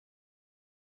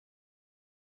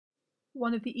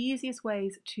One of the easiest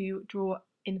ways to draw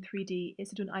in 3D is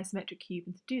to do an isometric cube,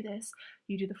 and to do this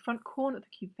you do the front corner of the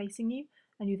cube facing you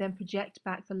and you then project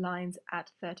back the lines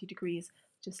at 30 degrees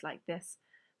just like this.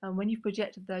 And when you've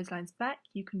projected those lines back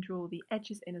you can draw the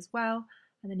edges in as well,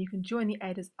 and then you can join the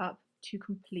edges up to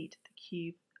complete the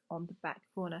cube on the back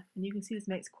corner, and you can see this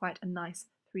makes quite a nice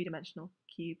three-dimensional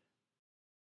cube.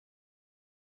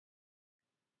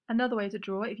 Another way to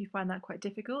draw, if you find that quite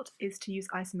difficult, is to use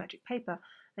isometric paper,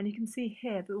 and you can see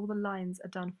here that all the lines are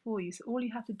done for you, so all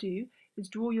you have to do is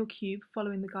draw your cube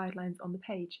following the guidelines on the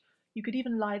page. You could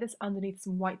even lie this underneath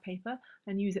some white paper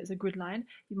and use it as a grid line.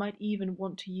 You might even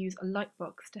want to use a light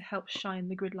box to help shine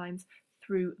the grid lines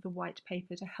through the white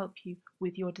paper to help you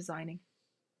with your designing.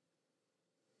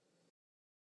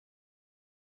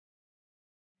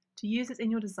 To use this in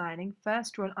your designing,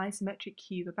 first draw an isometric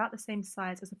cube about the same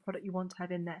size as the product you want to have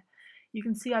in there. You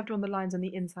can see I've drawn the lines on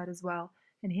the inside as well,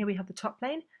 and here we have the top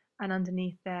plane, and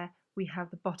underneath there we have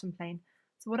the bottom plane.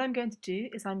 So what I'm going to do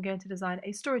is I'm going to design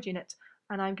a storage unit,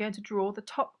 and I'm going to draw the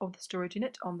top of the storage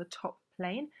unit on the top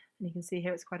plane, and you can see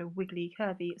here it's quite a wiggly,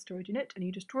 curvy storage unit, and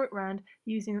you just draw it around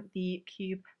using the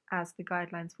cube as the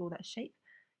guidelines for that shape.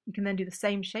 You can then do the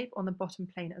same shape on the bottom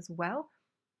plane as well.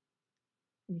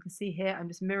 And you can see here I'm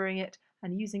just mirroring it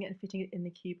and using it and fitting it in the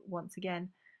cube once again.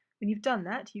 When you've done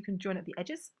that, you can join up the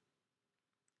edges,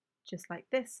 just like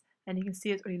this, and you can see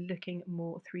it's already looking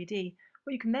more 3D.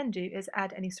 What you can then do is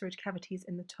add any storage cavities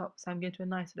in the top. So I'm going to a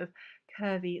nice sort of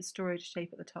curvy storage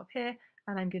shape at the top here,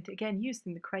 and I'm going to, again,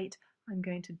 using the crate, I'm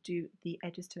going to do the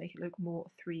edges to make it look more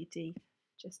 3D,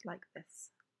 just like this.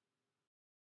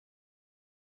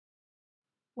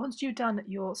 Once you've done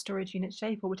your storage unit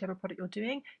shape or whichever product you're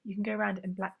doing, you can go around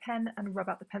in black pen and rub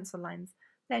out the pencil lines.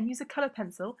 Then use a colour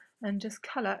pencil and just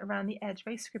colour around the edge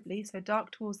very scribbly, so dark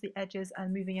towards the edges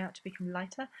and moving out to become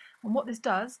lighter. And what this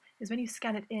does is when you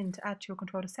scan it in to add to your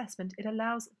controlled assessment, it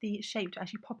allows the shape to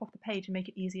actually pop off the page and make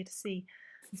it easier to see.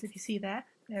 And so if you see there,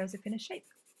 there is a finished shape.